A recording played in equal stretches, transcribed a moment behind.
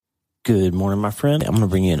Good morning, my friend. I'm going to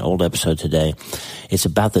bring you an old episode today. It's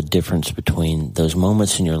about the difference between those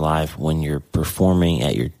moments in your life when you're performing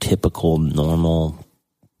at your typical, normal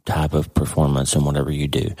type of performance and whatever you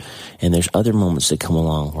do. And there's other moments that come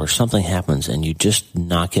along where something happens and you just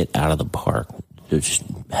knock it out of the park. You just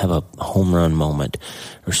have a home run moment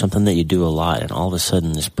or something that you do a lot, and all of a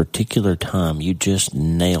sudden this particular time you just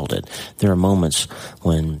nailed it. There are moments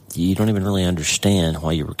when you don't even really understand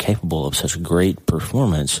why you were capable of such great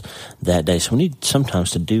performance that day. So we need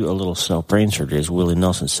sometimes to do a little self-brain surgery, as Willie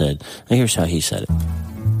Nelson said. And here's how he said it.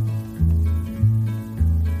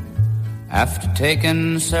 After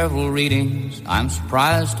taking several readings, I'm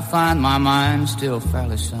surprised to find my mind still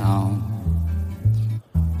fairly sound.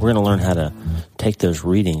 We're going to learn how to take those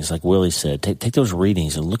readings, like Willie said, take those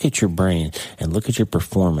readings and look at your brain and look at your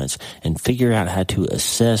performance and figure out how to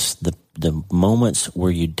assess the moments where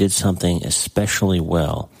you did something especially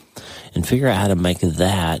well and figure out how to make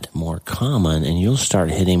that more common, and you'll start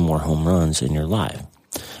hitting more home runs in your life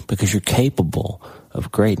because you're capable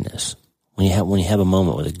of greatness. When you have a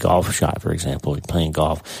moment with a golf shot, for example, you're playing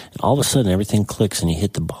golf, and all of a sudden everything clicks and you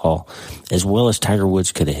hit the ball as well as Tiger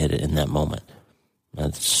Woods could have hit it in that moment.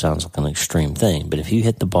 That sounds like an extreme thing, but if you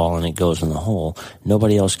hit the ball and it goes in the hole,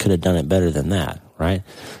 nobody else could have done it better than that, right?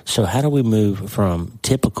 So how do we move from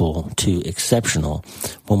typical to exceptional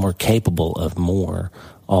when we're capable of more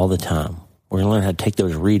all the time? We're going to learn how to take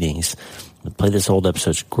those readings. We play this old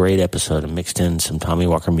episode. It's a great episode, and mixed in some Tommy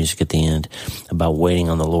Walker music at the end about waiting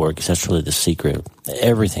on the Lord, because that's really the secret.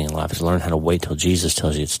 Everything in life is learn how to wait till Jesus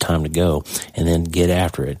tells you it's time to go and then get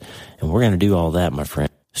after it. And we're going to do all that, my friend,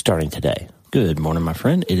 starting today. Good morning, my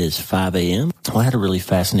friend. It is 5 a.m. Well, I had a really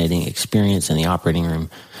fascinating experience in the operating room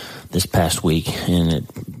this past week, and it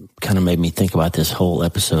kind of made me think about this whole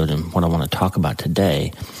episode and what I want to talk about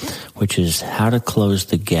today, which is how to close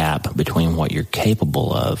the gap between what you're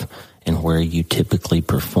capable of and where you typically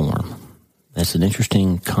perform. That's an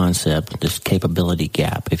interesting concept, this capability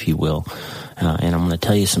gap, if you will. And I'm going to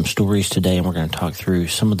tell you some stories today, and we're going to talk through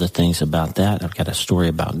some of the things about that. I've got a story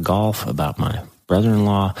about golf, about my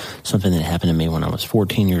brother-in-law, something that happened to me when I was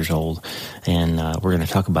 14 years old. And we're going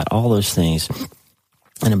to talk about all those things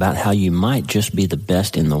and about how you might just be the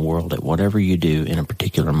best in the world at whatever you do in a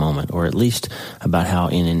particular moment, or at least about how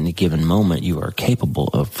in any given moment you are capable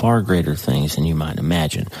of far greater things than you might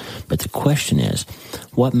imagine. But the question is,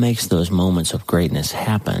 what makes those moments of greatness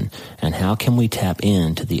happen, and how can we tap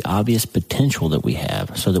into the obvious potential that we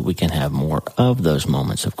have so that we can have more of those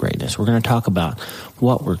moments of greatness? We're going to talk about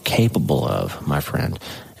what we're capable of, my friend,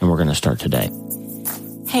 and we're going to start today.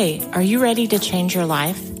 Hey, are you ready to change your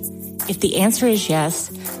life? If the answer is yes,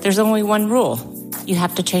 there's only one rule. You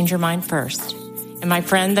have to change your mind first. And my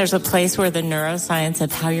friend, there's a place where the neuroscience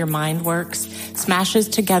of how your mind works smashes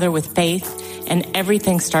together with faith, and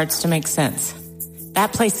everything starts to make sense.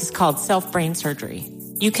 That place is called self-brain surgery.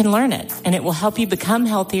 You can learn it, and it will help you become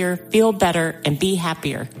healthier, feel better, and be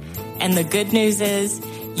happier. And the good news is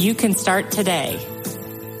you can start today.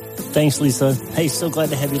 Thanks, Lisa. Hey, so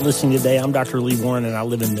glad to have you listening today. I'm Dr. Lee Warren, and I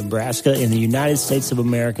live in Nebraska in the United States of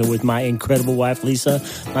America with my incredible wife, Lisa,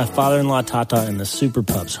 my father-in-law, Tata, and the super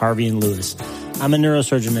pups, Harvey and Lewis. I'm a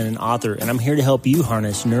neurosurgeon and an author, and I'm here to help you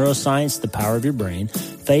harness neuroscience, the power of your brain,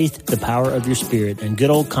 faith, the power of your spirit, and good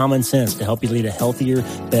old common sense to help you lead a healthier,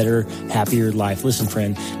 better, happier life. Listen,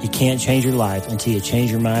 friend, you can't change your life until you change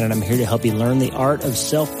your mind, and I'm here to help you learn the art of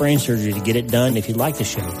self-brain surgery to get it done. If you like the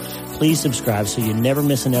show, please subscribe so you never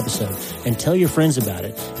miss an episode, and tell your friends about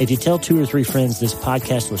it. If you tell 2 or 3 friends this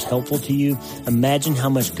podcast was helpful to you, imagine how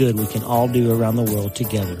much good we can all do around the world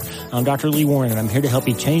together. I'm Dr. Lee Warren, and I'm here to help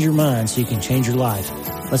you change your mind so you can change your life.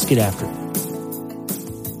 Let's get after it.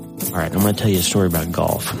 All right, I'm going to tell you a story about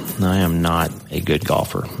golf. Now, I am not a good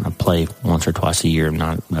golfer. I play once or twice a year.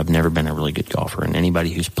 I've never been a really good golfer, and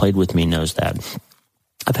anybody who's played with me knows that.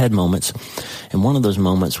 I've had moments, and one of those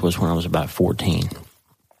moments was when I was about 14.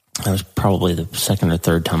 That was probably the second or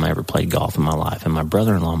third time I ever played golf in my life. And my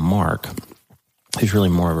brother-in-law, Mark, who's really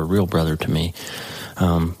more of a real brother to me,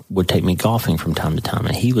 would take me golfing from time to time.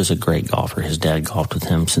 And he was a great golfer. His dad golfed with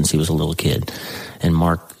him since he was a little kid. And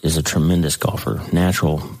Mark is a tremendous golfer,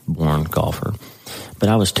 natural-born golfer. But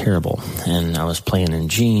I was terrible. And I was playing in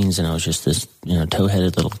jeans, and I was just this,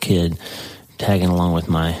 tow-headed little kid tagging along with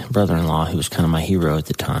my brother-in-law, who was kind of my hero at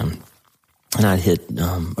the time. And I'd hit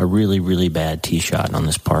a really, really bad tee shot on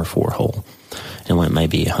this par 4 hole. And went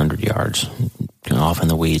maybe 100 yards, off in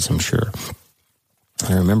the weeds, I'm sure.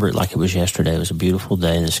 I remember it like it was yesterday. It was a beautiful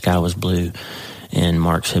day. The sky was blue. And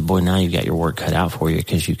Mark said, boy, now you've got your work cut out for you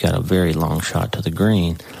because you've got a very long shot to the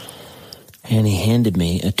green. And he handed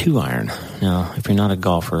me a 2-iron. Now, if you're not a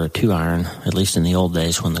golfer, a 2-iron, at least in the old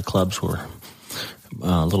days when the clubs were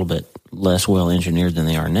a little bit less well-engineered than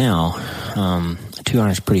they are now, a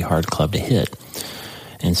 2-iron is a pretty hard club to hit.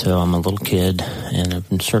 And so I'm a little kid, and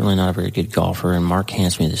I'm certainly not a very good golfer, and Mark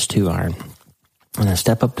hands me this 2-iron. And I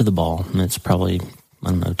step up to the ball, and it's probably,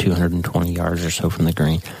 220 yards or so from the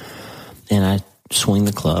green. And I swing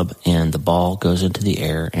the club, and the ball goes into the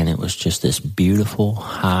air, and it was just this beautiful,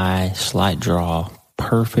 high, slight draw,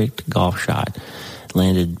 perfect golf shot.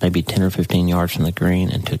 Landed maybe 10 or 15 yards from the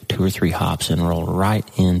green and took 2 or 3 hops and rolled right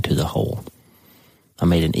into the hole. I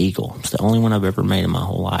made an eagle. It's the only one I've ever made in my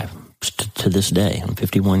whole life. To this day, I'm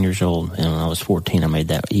 51 years old, and when I was 14, I made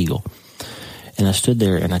that eagle. And I stood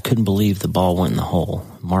there, and I couldn't believe the ball went in the hole.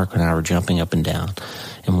 Mark and I were jumping up and down.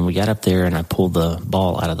 And when we got up there and I pulled the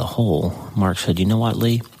ball out of the hole, Mark said, "You know what,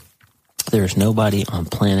 Lee? There's nobody on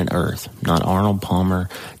planet Earth, not Arnold Palmer,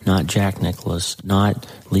 not Jack Nicklaus, not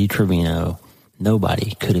Lee Trevino,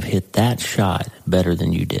 nobody could have hit that shot better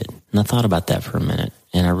than you did." And I thought about that for a minute,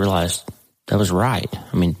 and I realized that was right.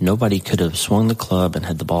 I mean, nobody could have swung the club and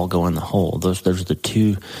had the ball go in the hole. Those are the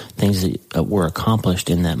two things that were accomplished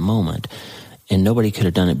in that moment. And nobody could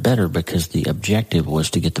have done it better because the objective was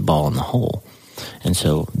to get the ball in the hole. And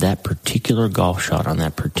so that particular golf shot on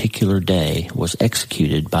that particular day was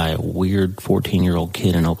executed by a weird 14-year-old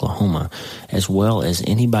kid in Oklahoma as well as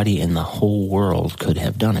anybody in the whole world could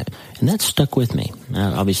have done it. And that stuck with me.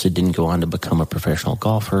 I obviously didn't go on to become a professional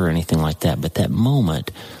golfer or anything like that, but that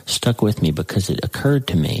moment stuck with me because it occurred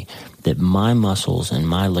to me that my muscles and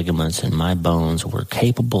my ligaments and my bones were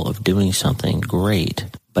capable of doing something great,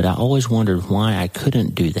 but I always wondered why I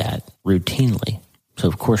couldn't do that routinely. So,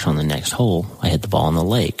 of course, on the next hole, I hit the ball in the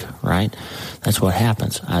lake, right? That's what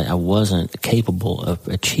happens. I wasn't capable of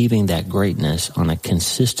achieving that greatness on a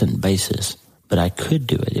consistent basis, but I could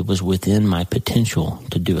do it. It was within my potential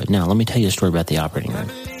to do it. Now, let me tell you a story about the operating room.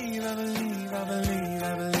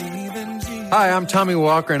 Hi, I'm Tommy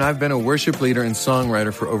Walker, and I've been a worship leader and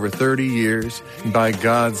songwriter for over 30 years. And by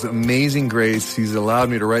God's amazing grace, He's allowed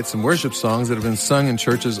me to write some worship songs that have been sung in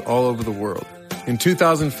churches all over the world. In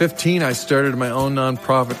 2015, I started my own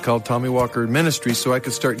nonprofit called Tommy Walker Ministries so I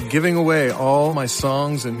could start giving away all my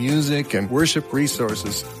songs and music and worship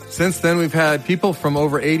resources. Since then, we've had people from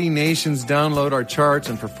over 80 nations download our charts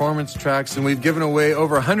and performance tracks, and we've given away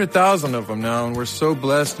over 100,000 of them now, and we're so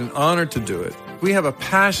blessed and honored to do it. We have a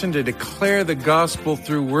passion to declare the gospel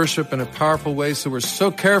through worship in a powerful way, so we're so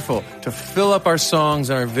careful to fill up our songs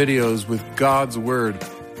and our videos with God's Word.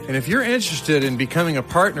 And if you're interested in becoming a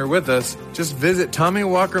partner with us, just visit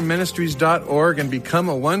TommyWalkerMinistries.org and become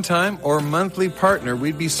a one-time or monthly partner.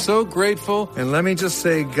 We'd be so grateful. And let me just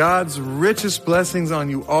say God's richest blessings on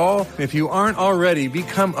you all. If you aren't already,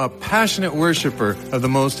 become a passionate worshiper of the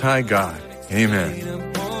Most High God.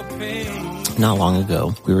 Amen. Not long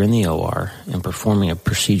ago, we were in the OR and performing a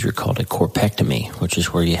procedure called a corpectomy, which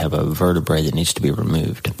is where you have a vertebrae that needs to be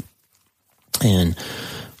removed. And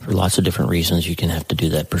for lots of different reasons, you can have to do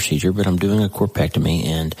that procedure, but I'm doing a corpectomy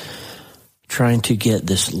and trying to get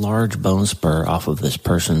this large bone spur off of this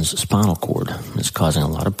person's spinal cord. It's causing a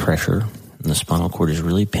lot of pressure, and the spinal cord is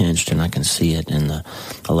really pinched, and I can see it, and the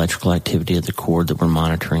electrical activity of the cord that we're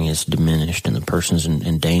monitoring is diminished, and the person's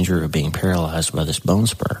in danger of being paralyzed by this bone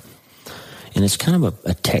spur. And it's kind of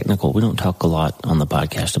a technical, we don't talk a lot on the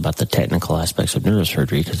podcast about the technical aspects of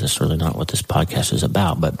neurosurgery because that's really not what this podcast is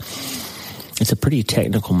about, but it's a pretty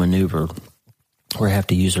technical maneuver where I have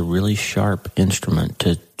to use a really sharp instrument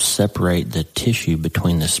to separate the tissue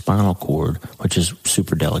between the spinal cord, which is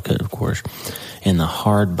super delicate, of course, and the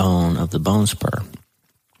hard bone of the bone spur.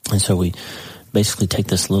 And so we basically take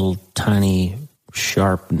this little tiny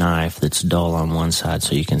sharp knife that's dull on one side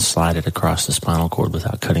so you can slide it across the spinal cord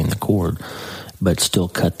without cutting the cord, but still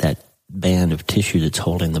cut that band of tissue that's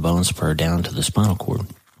holding the bone spur down to the spinal cord.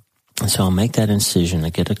 And so I'll make that incision, I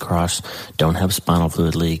get across, don't have spinal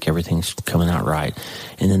fluid leak, everything's coming out right.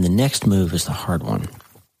 And then the next move is the hard one,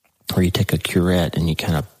 where you take a curette and you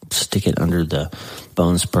kind of stick it under the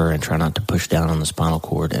bone spur and try not to push down on the spinal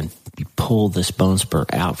cord, and you pull this bone spur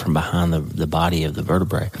out from behind the body of the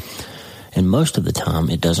vertebrae. And most of the time,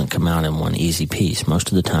 it doesn't come out in one easy piece. Most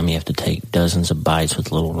of the time, you have to take dozens of bites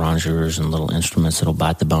with little rongeurs and little instruments that'll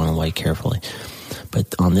bite the bone away carefully.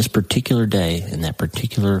 But on this particular day, in that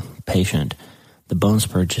particular patient, the bone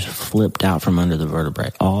spur just flipped out from under the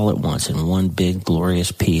vertebrae all at once in one big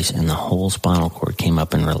glorious piece, and the whole spinal cord came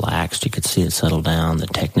up and relaxed. You could see it settle down. The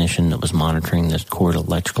technician that was monitoring this cord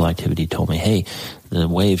electrical activity told me, hey, the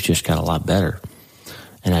waves just got a lot better.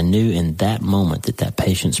 And I knew in that moment that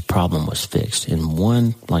patient's problem was fixed in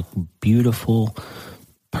one beautiful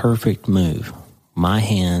perfect move. My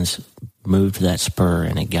hands moved that spur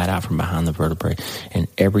and it got out from behind the vertebrae and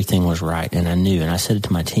everything was right. And I knew, and I said it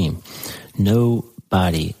to my team,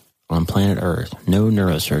 nobody on planet Earth, no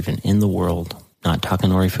neurosurgeon in the world, not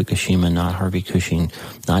Takanori Fukushima, not Harvey Cushing,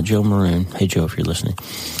 not Joe Maroon. Hey, Joe, if you're listening.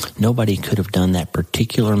 Nobody could have done that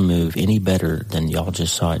particular move any better than y'all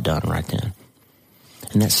just saw it done right then.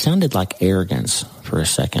 And that sounded like arrogance for a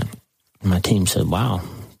second. My team said, wow,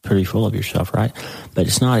 pretty full of yourself, right? But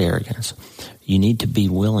it's not arrogance. You need to be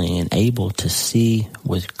willing and able to see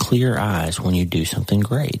with clear eyes when you do something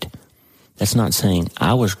great. That's not saying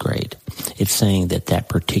I was great. It's saying that that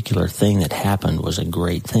particular thing that happened was a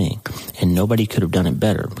great thing. And nobody could have done it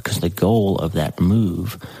better because the goal of that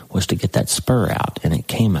move was to get that spur out. And it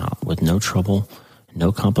came out with no trouble,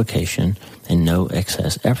 no complication, and no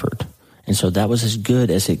excess effort. And so that was as good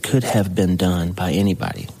as it could have been done by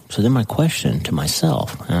anybody. So then my question to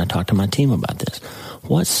myself, and I talked to my team about this,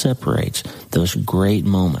 what separates those great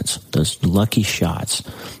moments, those lucky shots,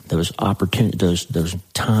 those opportunities, those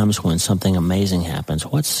times when something amazing happens?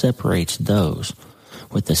 What separates those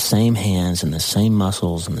with the same hands and the same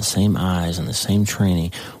muscles and the same eyes and the same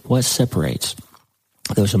training? What separates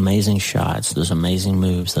those amazing shots, those amazing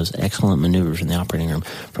moves, those excellent maneuvers in the operating room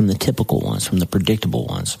from the typical ones, from the predictable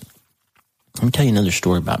ones? Let me tell you another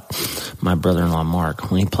story about my brother-in-law,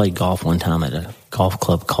 Mark. When he played golf one time at a golf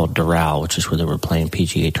club called Doral, which is where they were playing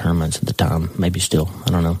PGA tournaments at the time, maybe still, I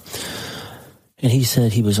don't know. And he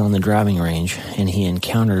said he was on the driving range and he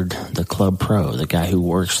encountered the club pro, the guy who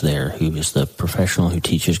works there, who is the professional who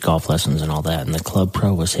teaches golf lessons and all that. And the club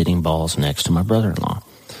pro was hitting balls next to my brother-in-law.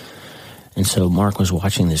 And so Mark was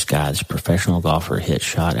watching this guy, this professional golfer, hit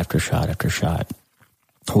shot after shot after shot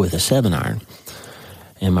with a 7-iron.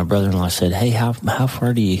 And my brother-in-law said, hey, how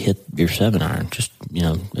far do you hit your 7-iron? Just,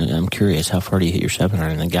 I'm curious, how far do you hit your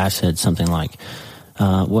 7-iron? And the guy said something like,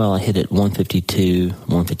 well, I hit it 152,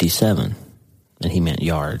 157. And he meant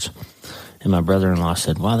yards. And my brother-in-law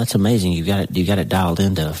said, wow, that's amazing. You got it dialed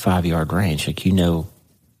into a 5-yard range. Like,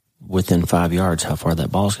 within 5 yards how far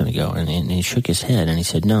that ball's going to go. And he shook his head and he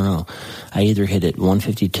said, no, I either hit it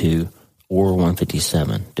 152 or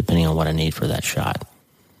 157, depending on what I need for that shot.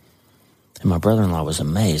 And my brother-in-law was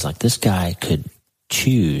amazed. Like, this guy could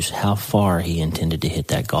choose how far he intended to hit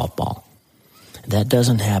that golf ball. That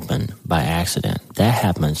doesn't happen by accident. That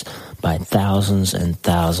happens by thousands and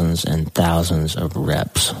thousands and thousands of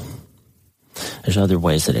reps. There's other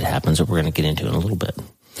ways that it happens that we're going to get into in a little bit.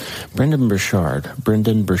 Brendan Burchard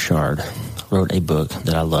wrote a book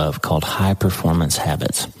that I love called High Performance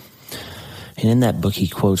Habits. And in that book, he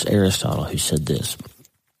quotes Aristotle, who said this: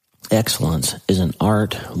 excellence is an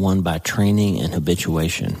art won by training and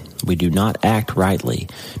habituation. We do not act rightly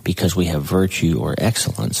because we have virtue or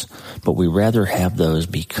excellence, but we rather have those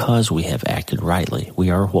because we have acted rightly. We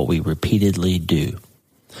are what we repeatedly do.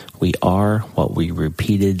 We are what we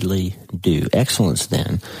repeatedly do. Excellence,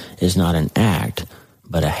 then, is not an act,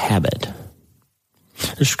 but a habit.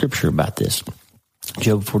 There's scripture about this.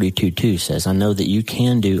 Job 42:2 says, I know that you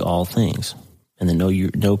can do all things, and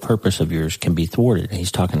that no purpose of yours can be thwarted. And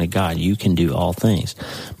he's talking to God. You can do all things.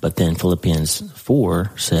 But then Philippians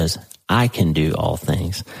 4 says, I can do all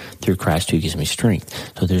things through Christ who gives me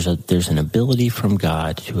strength. So there's an ability from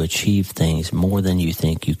God to achieve things more than you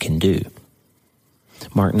think you can do.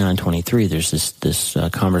 Mark 9:23, there's this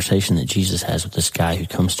conversation that Jesus has with this guy who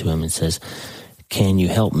comes to him and says, can you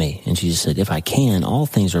help me? And Jesus said, if I can, all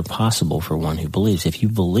things are possible for one who believes. If you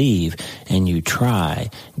believe and you try,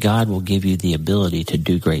 God will give you the ability to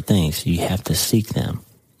do great things. You have to seek them.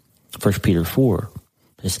 1 Peter 4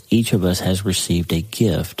 says, each of us has received a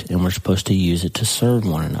gift, and we're supposed to use it to serve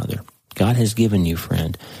one another. God has given you,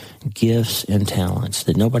 friend, gifts and talents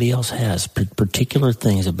that nobody else has, particular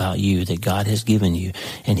things about you that God has given you,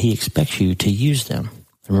 and he expects you to use them.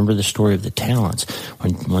 Remember the story of the talents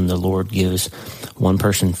when the Lord gives one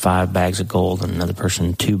person 5 bags of gold and another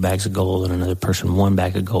person 2 bags of gold and another person 1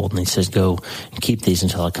 bag of gold. And he says, go and keep these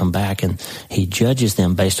until I come back. And he judges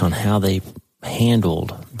them based on how they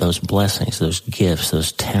handled those blessings, those gifts,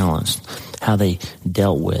 those talents, how they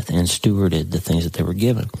dealt with and stewarded the things that they were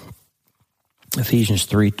given. Ephesians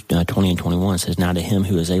 3:20 and 21 says, now to him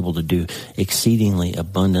who is able to do exceedingly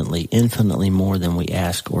abundantly, infinitely more than we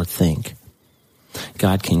ask or think.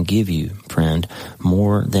 God can give you, friend,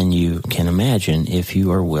 more than you can imagine if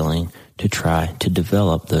you are willing to try to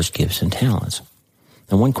develop those gifts and talents.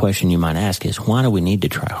 And one question you might ask is, why do we need to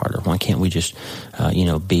try harder? Why can't we just,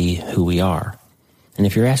 be who we are? And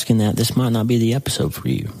if you're asking that, this might not be the episode for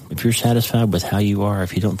you. If you're satisfied with how you are,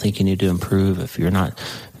 if you don't think you need to improve, if you're not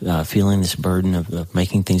feeling this burden of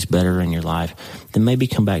making things better in your life, then maybe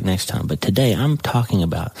come back next time. But today I'm talking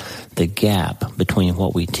about the gap between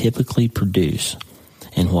what we typically produce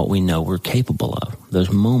and what we know we're capable of.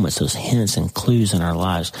 Those moments, those hints and clues in our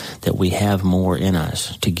lives that we have more in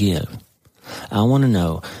us to give. I want to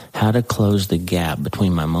know how to close the gap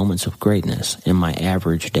between my moments of greatness and my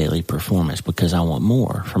average daily performance, because I want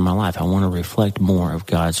more from my life. I want to reflect more of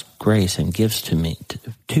God's grace and gifts to me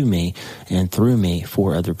and through me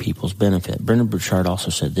for other people's benefit. Brendon Burchard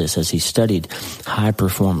also said this as he studied high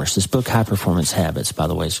performers. This book, High Performance Habits, by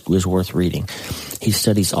the way, is worth reading. He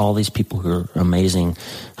studies all these people who are amazing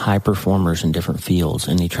high performers in different fields,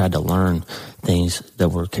 and he tried to learn things that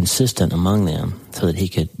were consistent among them so that he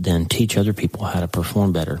could then teach other people how to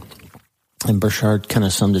perform better. And Burchard kind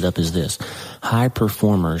of summed it up as this: high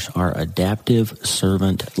performers are adaptive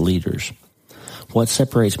servant leaders. What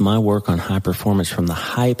separates my work on high performance from the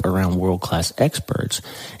hype around world-class experts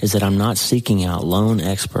is that I'm not seeking out lone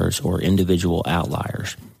experts or individual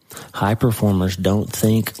outliers. High performers don't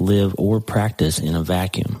think, live, or practice in a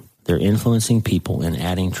vacuum. They're influencing people and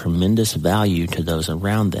adding tremendous value to those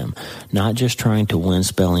around them, not just trying to win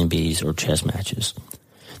spelling bees or chess matches.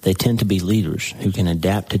 They tend to be leaders who can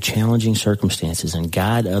adapt to challenging circumstances and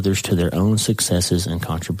guide others to their own successes and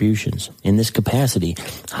contributions. In this capacity,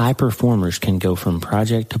 high performers can go from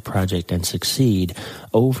project to project and succeed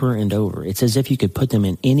over and over. It's as if you could put them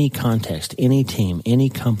in any context, any team, any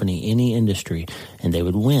company, any industry, and they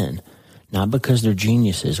would win. Not because they're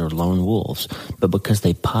geniuses or lone wolves, but because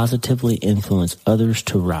they positively influence others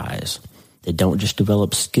to rise. They don't just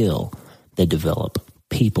develop skill, they develop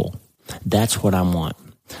people. That's what I want.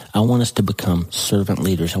 I want us to become servant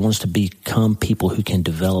leaders. I want us to become people who can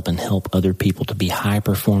develop and help other people to be high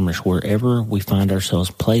performers wherever we find ourselves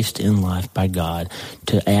placed in life by God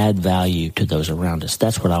to add value to those around us.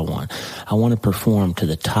 That's what I want. I want to perform to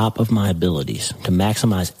the top of my abilities, to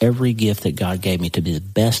maximize every gift that God gave me to be the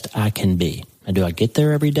best I can be. And do I get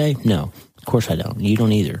there every day? No, of course I don't. You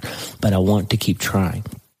don't either. But I want to keep trying.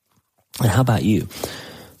 And how about you?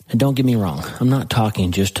 And don't get me wrong, I'm not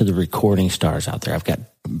talking just to the recording stars out there. I've got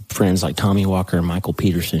friends like Tommy Walker and Michael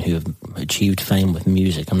Peterson who have achieved fame with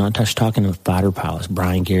music. I'm not just talking to fighter pilots,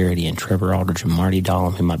 Brian Garrity and Trevor Aldridge and Marty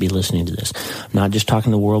Dahlem, who might be listening to this. I'm not just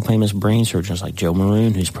talking to world-famous brain surgeons like Joe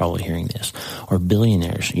Maroon, who's probably hearing this, or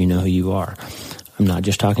billionaires. You know who you are. I'm not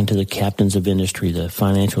just talking to the captains of industry, the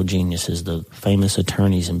financial geniuses, the famous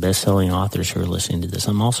attorneys and best-selling authors who are listening to this.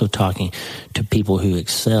 I'm also talking to people who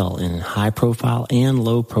excel in high-profile and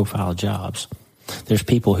low-profile jobs. There's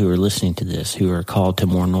people who are listening to this who are called to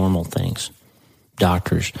more normal things.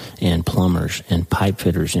 Doctors and plumbers and pipe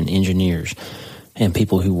fitters and engineers and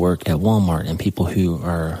people who work at Walmart and people who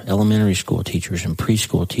are elementary school teachers and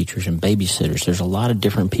preschool teachers and babysitters. There's a lot of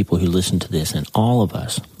different people who listen to this, and all of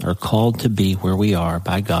us are called to be where we are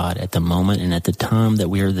by God at the moment and at the time that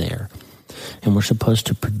we are there. And we're supposed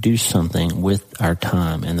to produce something with our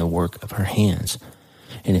time and the work of our hands.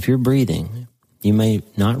 And if you're breathing, you may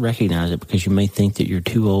not recognize it because you may think that you're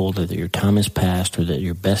too old or that your time has passed or that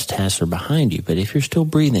your best tasks are behind you. But if you're still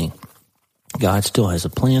breathing, God still has a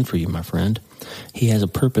plan for you, my friend. He has a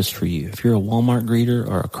purpose for you. If you're a Walmart greeter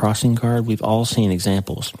or a crossing guard, we've all seen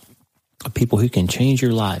examples of people who can change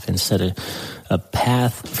your life and set a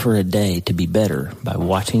path for a day to be better by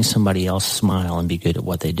watching somebody else smile and be good at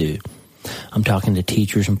what they do. I'm talking to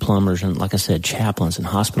teachers and plumbers and, like I said, chaplains and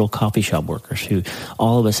hospital coffee shop workers who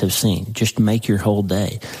all of us have seen just make your whole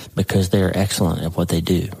day because they are excellent at what they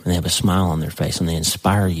do. And they have a smile on their face and they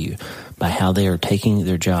inspire you by how they are taking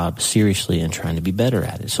their job seriously and trying to be better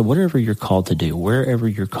at it. So whatever you're called to do, wherever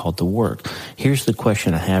you're called to work, here's the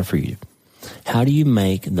question I have for you. How do you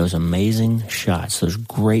make those amazing shots, those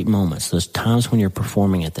great moments, those times when you're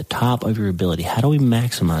performing at the top of your ability? How do we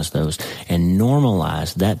maximize those and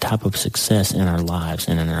normalize that type of success in our lives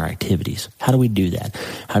and in our activities? How do we do that?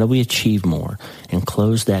 How do we achieve more and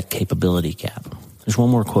close that capability gap? There's one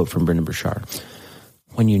more quote from Brendon Burchard.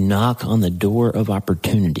 When you knock on the door of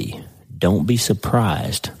opportunity, don't be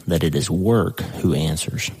surprised that it is work who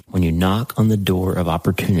answers. When you knock on the door of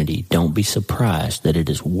opportunity, don't be surprised that it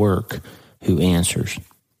is work who answers.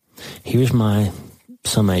 Here's my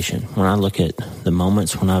summation. When I look at the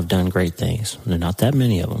moments when I've done great things, there are not that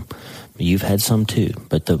many of them, but you've had some too,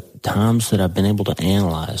 but the times that I've been able to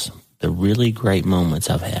analyze the really great moments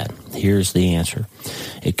I've had, here's the answer.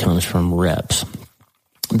 It comes from reps.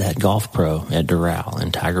 that golf pro at Doral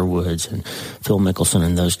and Tiger Woods and Phil Mickelson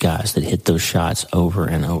and those guys that hit those shots over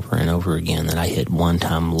and over and over again that I hit one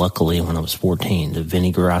time, luckily, when I was 14. The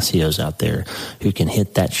Vinny Garacios out there who can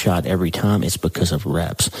hit that shot every time, it's because of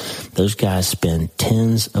reps. Those guys spend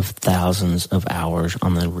tens of thousands of hours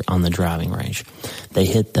on the driving range. They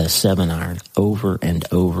hit the 7-iron over and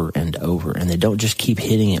over and over, and they don't just keep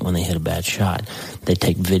hitting it when they hit a bad shot. They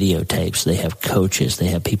take videotapes. They have coaches. They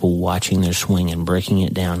have people watching their swing and breaking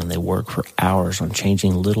it down, and they work for hours on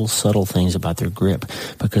changing little subtle things about their grip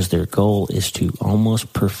because their goal is to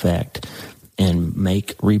almost perfect and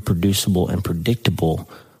make reproducible and predictable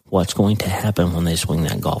what's going to happen when they swing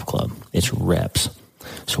that golf club. It's reps.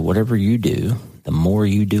 So whatever you do, the more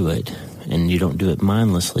you do it, and you don't do it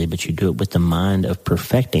mindlessly, but you do it with the mind of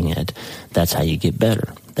perfecting it, that's how you get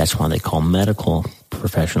better. That's why they call medical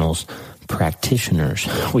professionals practitioners.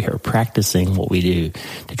 We are practicing what we do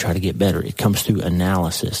to try to get better. It comes through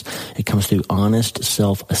analysis. It comes through honest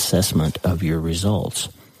self-assessment of your results.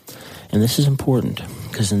 And this is important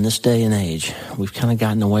because in this day and age, we've kind of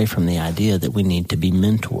gotten away from the idea that we need to be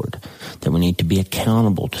mentored, that we need to be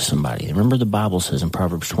accountable to somebody. Remember the Bible says in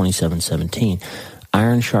Proverbs 27:17,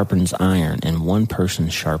 iron sharpens iron and one person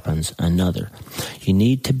sharpens another. You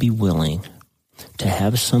need to be willing to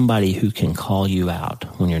have somebody who can call you out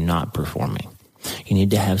when you're not performing. You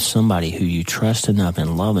need to have somebody who you trust enough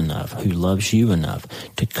and love enough, who loves you enough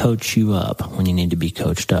to coach you up when you need to be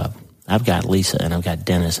coached up. I've got Lisa and I've got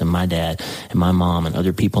Dennis and my dad and my mom and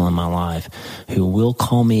other people in my life who will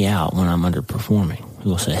call me out when I'm underperforming, who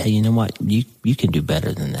will say, hey, you know what? You can do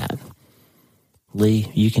better than that.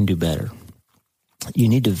 Lee, you can do better. You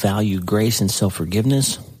need to value grace and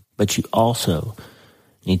self-forgiveness, but you also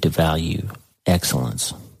need to value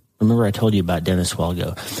excellence. Remember I told you about Dennis a while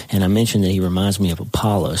ago, and I mentioned that he reminds me of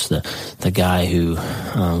Apollos, the guy who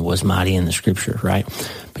was mighty in the scripture, right?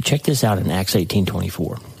 But check this out in Acts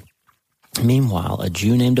 18:24. Meanwhile, a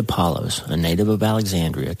Jew named Apollos, a native of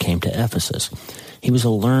Alexandria, came to Ephesus. He was a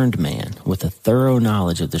learned man with a thorough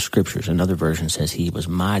knowledge of the scriptures. Another version says he was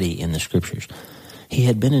mighty in the scriptures. He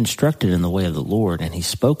had been instructed in the way of the Lord, and he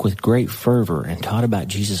spoke with great fervor and taught about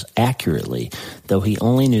Jesus accurately, though he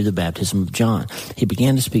only knew the baptism of John. He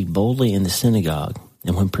began to speak boldly in the synagogue,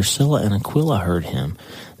 and when Priscilla and Aquila heard him,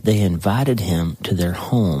 they invited him to their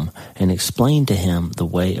home and explained to him the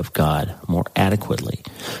way of God more adequately.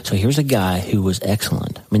 So here's a guy who was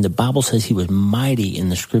excellent. I mean, the Bible says he was mighty in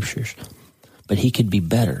the scriptures, but he could be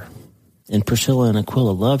better. And Priscilla and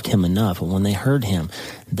Aquila loved him enough, and when they heard him,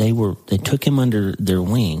 they took him under their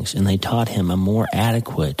wings and they taught him a more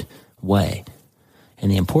adequate way. And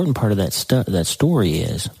the important part of that story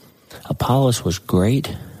is Apollos was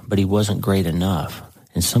great, but he wasn't great enough.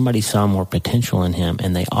 And somebody saw more potential in him,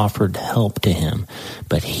 and they offered help to him,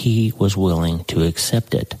 but he was willing to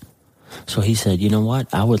accept it. So he said, you know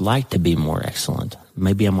what? I would like to be more excellent.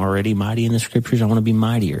 Maybe I'm already mighty in the scriptures. I want to be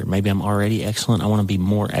mightier. Maybe I'm already excellent. I want to be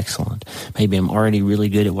more excellent. Maybe I'm already really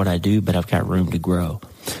good at what I do, but I've got room to grow.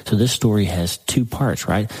 So this story has two parts,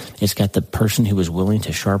 right? It's got the person who was willing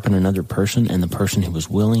to sharpen another person and the person who was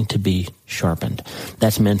willing to be sharpened.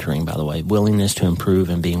 That's mentoring, by the way, willingness to improve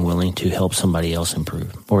and being willing to help somebody else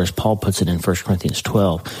improve. Or as Paul puts it in 1 Corinthians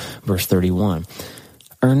 12, verse 31,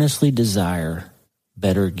 earnestly desire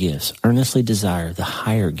better gifts, earnestly desire the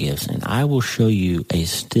higher gifts, and I will show you a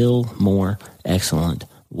still more excellent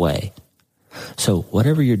way. So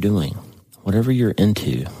whatever you're doing, whatever you're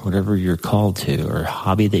into, whatever you're called to, or a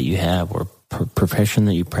hobby that you have, or profession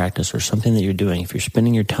that you practice, or something that you're doing, if you're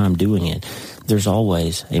spending your time doing it, there's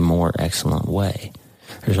always a more excellent way.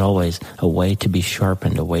 There's always a way to be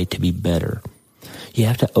sharpened, a way to be better. You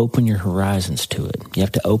have to open your horizons to it. You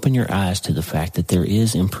have to open your eyes to the fact that there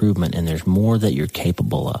is improvement and there's more that you're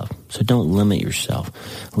capable of. So don't limit yourself.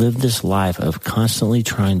 Live this life of constantly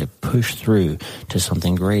trying to push through to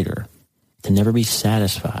something greater, to never be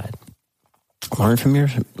satisfied. Learn from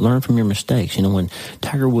your mistakes. You know, when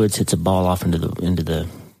Tiger Woods hits a ball off into the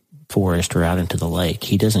forest or out into the lake,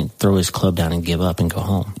 he doesn't throw his club down and give up and go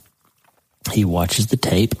home. He watches the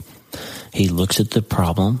tape. He looks at the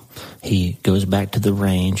problem. He goes back to the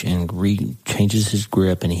range and changes his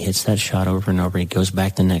grip, and he hits that shot over and over. He goes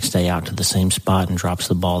back the next day out to the same spot and drops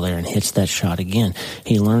the ball there and hits that shot again.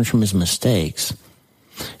 He learns from his mistakes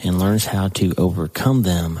and learns how to overcome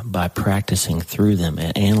them by practicing through them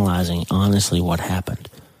and analyzing honestly what happened.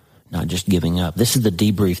 not just giving up. This is the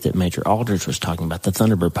debrief that Major Aldridge was talking about, the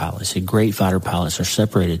Thunderbird pilots. The great fighter pilots are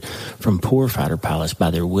separated from poor fighter pilots by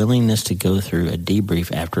their willingness to go through a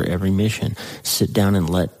debrief after every mission, sit down and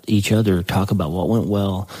let each other talk about what went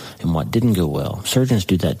well and what didn't go well. Surgeons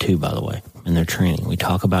do that too, by the way, in their training. We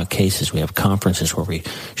talk about cases. We have conferences where we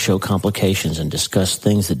show complications and discuss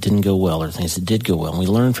things that didn't go well or things that did go well, and we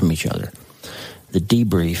learn from each other. The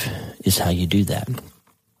debrief is how you do that.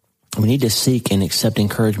 We need to seek and accept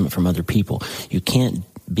encouragement from other people. You can't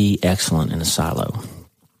be excellent in a silo.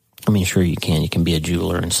 I mean, sure you can. You can be a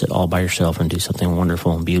jeweler and sit all by yourself and do something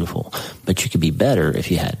wonderful and beautiful. But you could be better if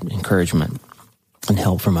you had encouragement and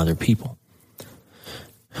help from other people.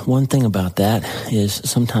 One thing about that is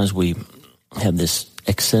sometimes we have this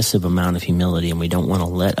excessive amount of humility and we don't want to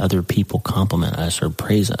let other people compliment us or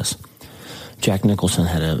praise us. Jack Nicholson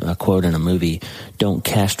had a quote in a movie, "Don't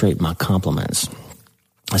castrate my compliments."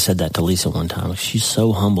 I said that to Lisa one time. She's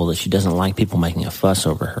so humble that she doesn't like people making a fuss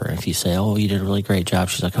over her. If you say, "Oh, you did a really great job,"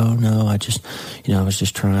 she's like, "Oh no, I was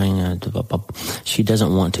just trying." She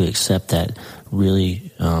doesn't want to accept that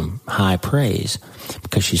really high praise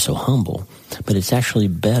because she's so humble. But it's actually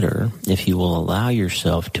better if you will allow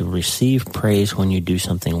yourself to receive praise when you do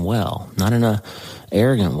something well, not in a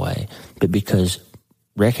arrogant way, but because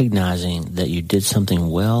recognizing that you did something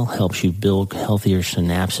well helps you build healthier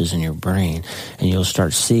synapses in your brain, and you'll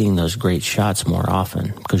start seeing those great shots more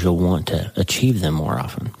often because you'll want to achieve them more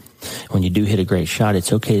often. When you do hit a great shot,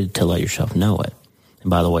 it's okay to let yourself know it. And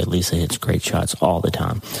by the way, Lisa hits great shots all the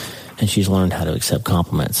time, and she's learned how to accept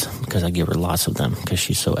compliments because I give her lots of them because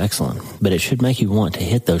she's so excellent. But it should make you want to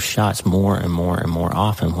hit those shots more and more and more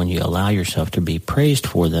often when you allow yourself to be praised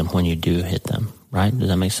for them when you do hit them, right? Does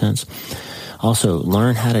that make sense? Also,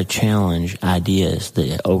 learn how to challenge ideas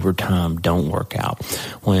that over time don't work out.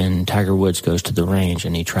 When Tiger Woods goes to the range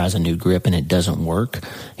and he tries a new grip and it doesn't work,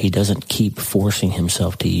 he doesn't keep forcing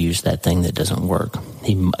himself to use that thing that doesn't work.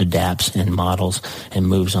 He adapts and models and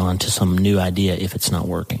moves on to some new idea if it's not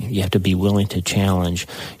working. You have to be willing to challenge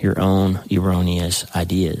your own erroneous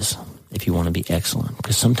ideas if you want to be excellent.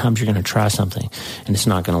 Because sometimes you're going to try something and it's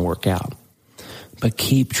not going to work out. But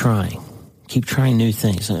keep trying. Keep trying new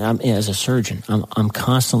things. As a surgeon, I'm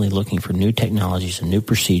constantly looking for new technologies and new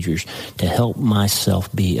procedures to help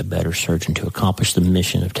myself be a better surgeon, to accomplish the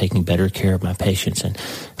mission of taking better care of my patients and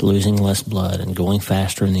losing less blood and going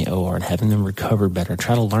faster in the OR and having them recover better.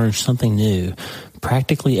 Try to learn something new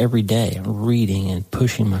practically every day, reading and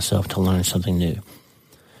pushing myself to learn something new.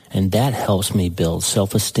 And that helps me build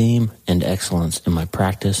self-esteem and excellence in my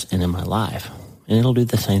practice and in my life. And it'll do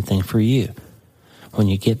the same thing for you. When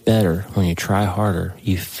you get better, when you try harder,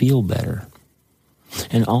 you feel better.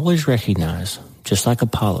 And always recognize, just like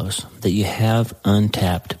Apollos, that you have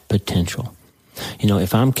untapped potential. You know,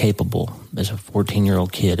 if I'm capable as a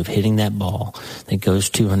 14-year-old kid of hitting that ball that goes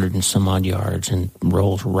 200 and some odd yards and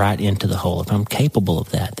rolls right into the hole, if I'm capable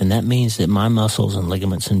of that, then that means that my muscles and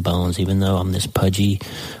ligaments and bones, even though I'm this pudgy,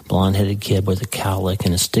 blonde-headed kid with a cowlick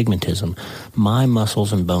and astigmatism, my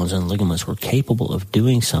muscles and bones and ligaments were capable of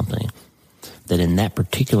doing something that in that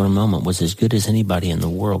particular moment was as good as anybody in the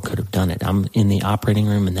world could have done it. I'm in the operating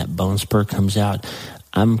room and that bone spur comes out.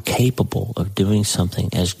 I'm capable of doing something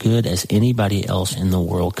as good as anybody else in the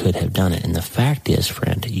world could have done it. And the fact is,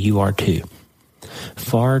 friend, you are too.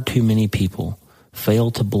 Far too many people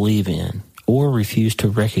fail to believe in or refuse to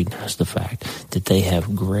recognize the fact that they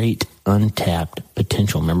have great untapped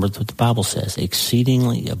potential. Remember what the Bible says,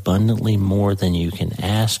 exceedingly abundantly more than you can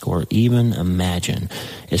ask or even imagine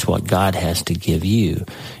is what God has to give you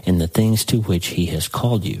in the things to which he has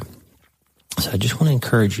called you. So I just want to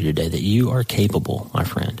encourage you today that you are capable, my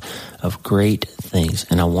friend, of great things.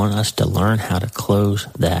 And I want us to learn how to close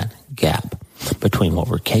that gap between what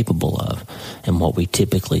we're capable of and what we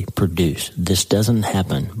typically produce. This doesn't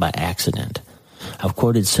happen by accident. I've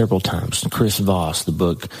quoted several times Chris Voss, the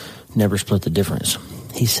book Never Split the Difference.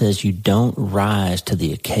 He says you don't rise to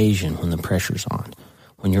the occasion when the pressure's on.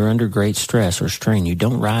 When you're under great stress or strain, you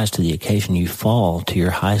don't rise to the occasion. You fall to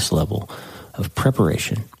your highest level of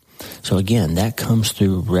preparation. So again, that comes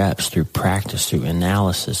through reps, through practice, through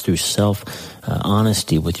analysis, through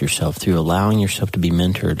self-honesty with yourself, through allowing yourself to be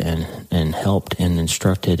mentored and helped and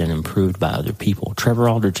instructed and improved by other people. Trevor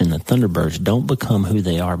Aldridge and the Thunderbirds don't become who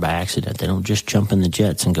they are by accident. They don't just jump in the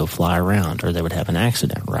jets and go fly around, or they would have an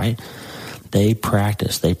accident, right? They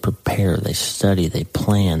practice, they prepare, they study, they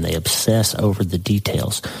plan, they obsess over the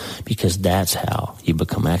details, because that's how you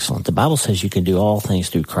become excellent. The Bible says you can do all things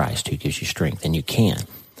through Christ who gives you strength, and you can.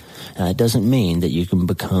 It doesn't mean that you can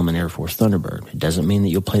become an Air Force Thunderbird. It doesn't mean that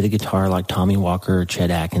you'll play the guitar like Tommy Walker or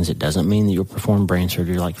Chet Atkins. It doesn't mean that you'll perform brain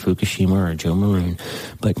surgery like Fukushima or Joe Maroon.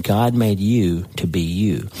 But God made you to be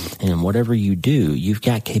you. And in whatever you do, you've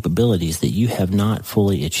got capabilities that you have not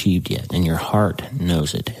fully achieved yet, and your heart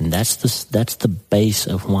knows it. And that's the base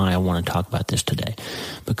of why I want to talk about this today.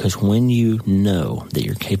 Because when you know that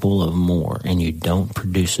you're capable of more and you don't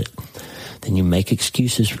produce it, then you make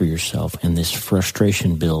excuses for yourself, and this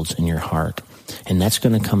frustration builds in your heart. And that's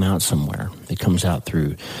going to come out somewhere. It comes out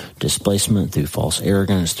through displacement, through false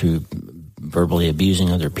arrogance, through verbally abusing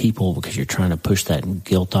other people because you're trying to push that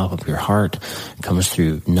guilt off of your heart. It comes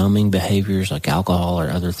through numbing behaviors like alcohol or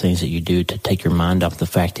other things that you do to take your mind off the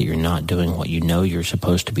fact that you're not doing what you know you're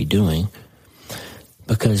supposed to be doing.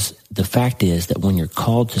 Because the fact is that when you're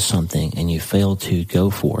called to something and you fail to go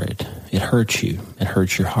for it, it hurts you. It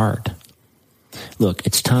hurts your heart. Look,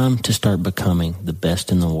 it's time to start becoming the best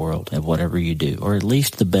in the world at whatever you do, or at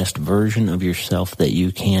least the best version of yourself that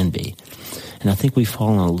you can be. And I think we've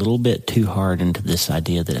fallen a little bit too hard into this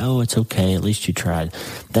idea that, oh, it's okay, at least you tried.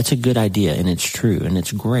 That's a good idea, and it's true, and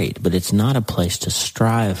it's great, but it's not a place to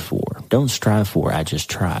strive for. Don't strive for, I just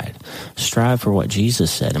tried. Strive for what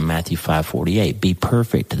Jesus said in Matthew 5:48. Be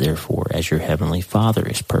perfect, therefore, as your heavenly Father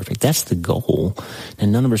is perfect. That's the goal,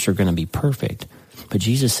 and none of us are going to be perfect. But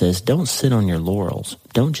Jesus says, don't sit on your laurels.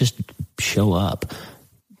 Don't just show up.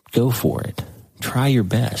 Go for it. Try your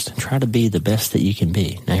best. Try to be the best that you can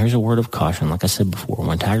be. Now, here's a word of caution. Like I said before,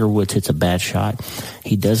 when Tiger Woods hits a bad shot,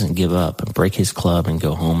 he doesn't give up and break his club and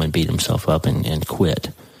go home and beat himself up and quit.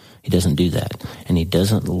 He doesn't do that. And he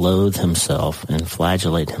doesn't loathe himself and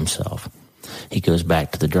flagellate himself. He goes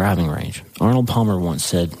back to the driving range. Arnold Palmer once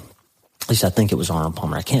said, at least I think it was Arnold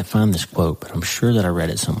Palmer. I can't find this quote, but I'm sure that I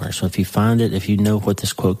read it somewhere. So if you find it, if you know what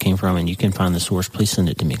this quote came from and you can find the source, please send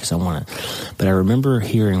it to me because I want it. But I remember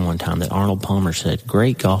hearing one time that Arnold Palmer said,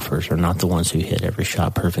 great golfers are not the ones who hit every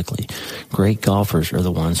shot perfectly. Great golfers are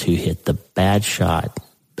the ones who hit the bad shot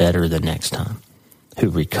better the next time,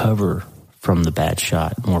 who recover from the bad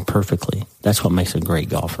shot more perfectly. That's what makes a great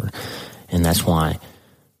golfer. And that's what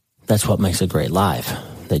makes a great life.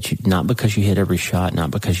 That you, not because you hit every shot, not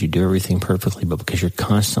because you do everything perfectly, but because you're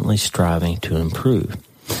constantly striving to improve.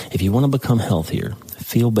 If you want to become healthier,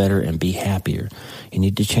 feel better, and be happier, you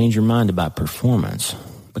need to change your mind about performance,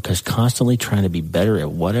 because constantly trying to be better at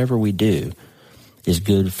whatever we do is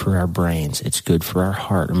good for our brains. It's good for our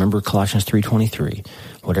heart. Remember Colossians 3:23.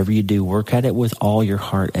 Whatever you do, work at it with all your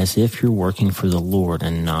heart as if you're working for the Lord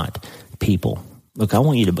and not people. Look, I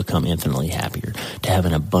want you to become infinitely happier, to have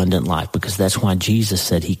an abundant life, because that's why Jesus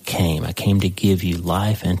said he came. I came to give you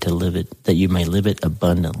life and to live it, that you may live it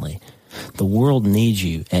abundantly. The world needs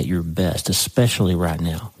you at your best, especially right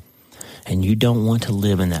now. And you don't want to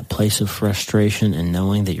live in that place of frustration and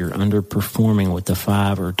knowing that you're underperforming with the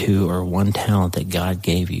 5 or 2 or 1 talent that God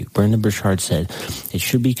gave you. Brendan Burchard said, it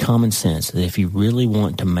should be common sense that if you really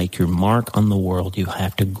want to make your mark on the world, you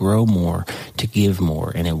have to grow more to give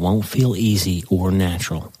more, and it won't feel easy or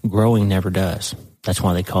natural. Growing never does. That's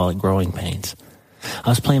why they call it growing pains. I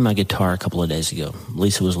was playing my guitar a couple of days ago.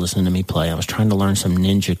 Lisa was listening to me play. I was trying to learn some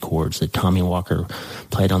ninja chords that Tommy Walker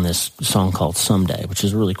played on this song called Someday, which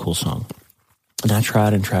is a really cool song. And I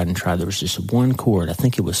tried and tried and tried. There was just one chord. I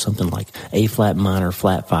think it was something like A flat minor,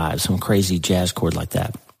 flat 5, some crazy jazz chord like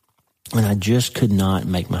that. And I just could not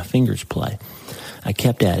make my fingers play. I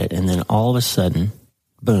kept at it, and then all of a sudden,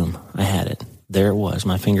 boom, I had it. There it was.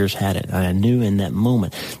 My fingers had it. And I knew in that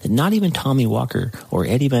moment that not even Tommy Walker or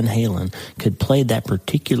Eddie Van Halen could play that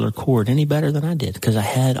particular chord any better than I did, because I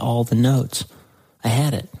had all the notes. I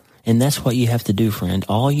had it. And that's what you have to do, friend.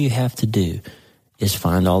 All you have to do is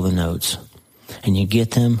find all the notes. And you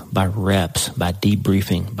get them by reps, by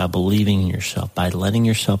debriefing, by believing in yourself, by letting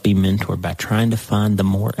yourself be mentored, by trying to find the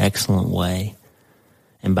more excellent way,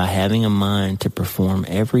 and by having a mind to perform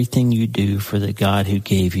everything you do for the God who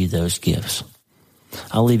gave you those gifts.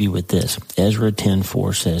 I'll leave you with this. Ezra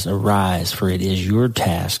 10:4 says, arise, for it is your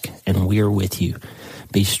task, and we are with you.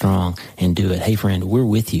 Be strong and do it. Hey, friend, we're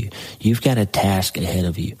with you. You've got a task ahead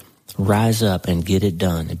of you. Rise up and get it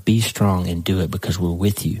done. Be strong and do it, because we're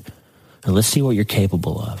with you. And let's see what you're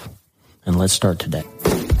capable of. And let's start today.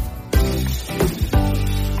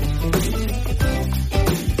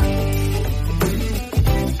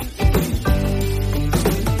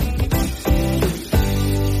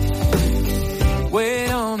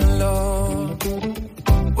 Wait on the Lord.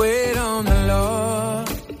 Wait on the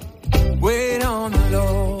Lord. Wait on the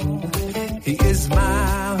Lord. He is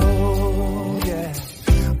my hope. Yeah.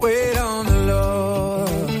 Wait on the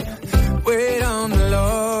Lord. Wait on the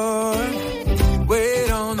Lord.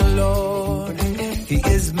 Wait on the Lord. He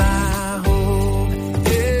my hope,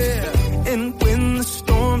 yeah. And when the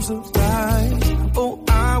storms arise, oh,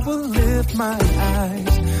 I will lift my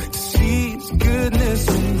eyes to see His goodness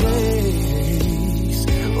and grace.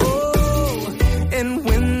 Oh, and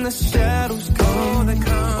when the shadows come,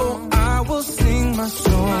 oh, I will sing my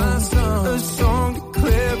song, a song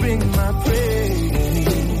declaring my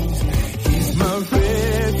praise. He's my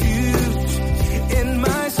refuge and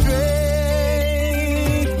my strength,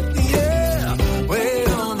 yeah. Wait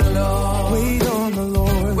on the Lord, wait on the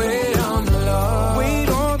Lord, wait on the Lord, wait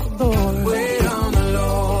on the Lord, wait on the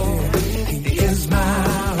Lord. He is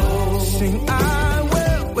my hope. Sing, I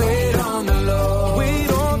will wait on the Lord,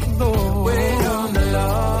 wait on the Lord, wait on the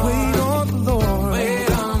Lord, wait on the Lord,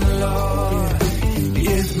 wait on the Lord. He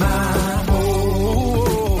is my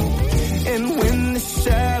hope. And when the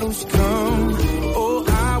shadows come, oh,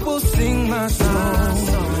 I will sing my song,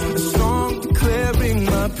 a song declaring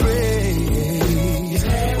my praise.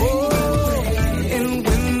 Oh, and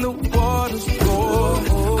when the waters roar,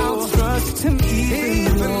 I'll trust Him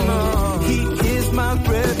even more. He is my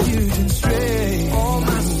refuge and strength, all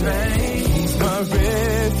my strength. He's my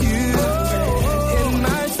refuge and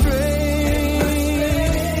my strength.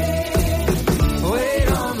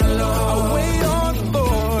 Wait on the Lord, wait on the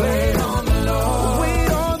Lord, wait on the Lord,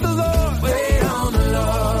 wait on the Lord, wait on the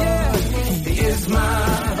Lord. Yeah, He is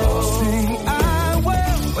my hope. Sing, I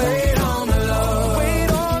will wait on the Lord,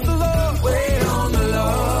 wait on the Lord, wait on the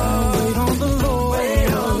Lord, wait on the Lord,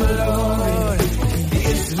 wait on the Lord. He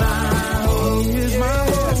is my hope, He is my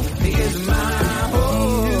hope, He is my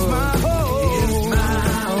hope, He is my hope, He is my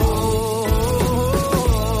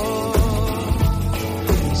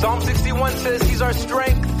hope. Psalm 61 says He's our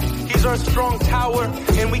strength, He's our strong tower,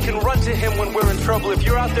 and we can run to Him when we're in trouble. If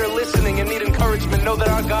you're out there listening and need encouragement, know that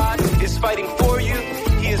our God is fighting for you.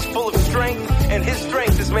 He is full of strength, and His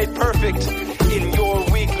strength is made perfect in your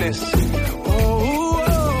weakness.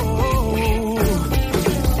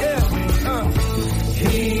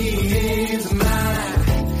 He is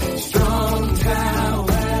my strong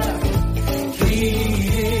tower. He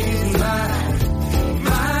is my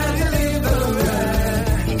deliverer.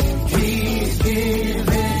 He's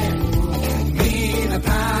given me the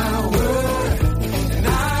power, and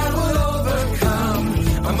I will overcome.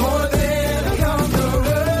 I'm more than a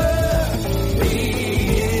conqueror. He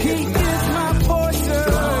is my portion,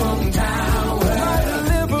 strong tower, my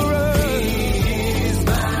deliverer. He is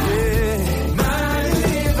my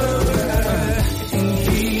deliverer, and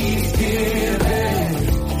He's given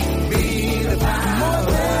me the power. More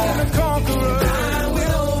than a conqueror, I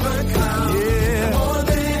will overcome. Yeah, more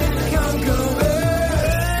than a conqueror.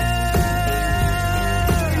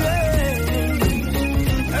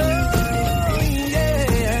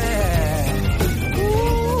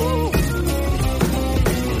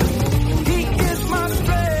 He is my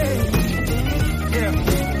strength. Yeah.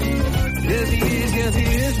 Yes, He is. Yes, He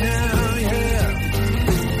is now. Yeah.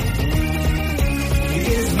 He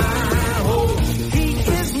is my hope. He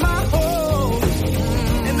is my hope.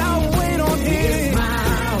 And I'll wait on Him. He is my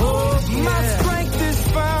hope. My strength is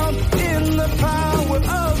found in the power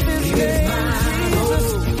of His name.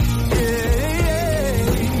 Jesus.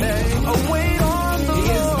 Yeah. I'll wait on the Lord.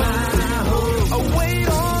 He is my hope. I'll wait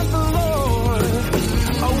on the Lord.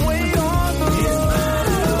 I'll wait on the Lord. He is my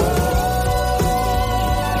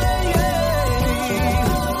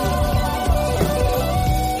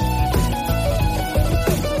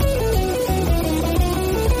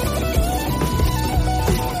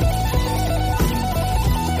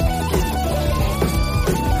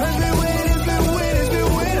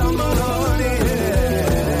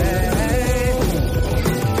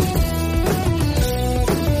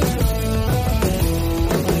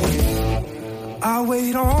I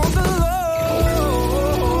wait on the Lord.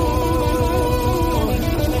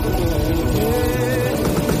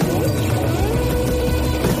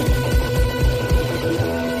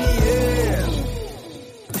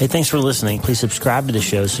 Hey, thanks for listening. Please subscribe to the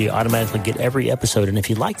show so you automatically get every episode. And if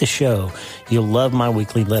you like the show, you'll love my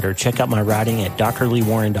weekly letter. Check out my writing at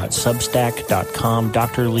drleewarren.substack.com,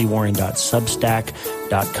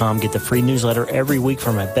 drleewarren.substack.com. Get the free newsletter every week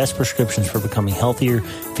for my best prescriptions for becoming healthier,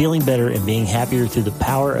 feeling better, and being happier through the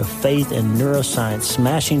power of faith and neuroscience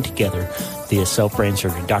smashing together via self-brain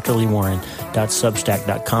surgery.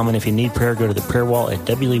 drleewarren.substack.com. And if you need prayer, go to the prayer wall at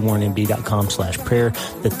wleewarrenmd.com/prayer.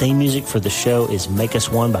 The theme music for the show is Make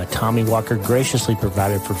Us One by Tommy Walker, graciously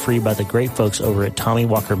provided for free by the great folks over at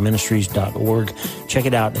TommyWalkerMinistries.org. Check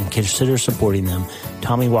it out and consider supporting them.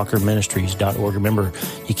 TommyWalkerMinistries.org. Remember,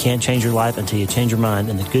 you can't change your life until you change your mind,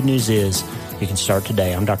 and the good news is you can start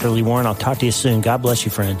today. I'm Dr. Lee Warren. I'll talk to you soon. God bless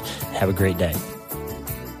you, friend. Have a great day.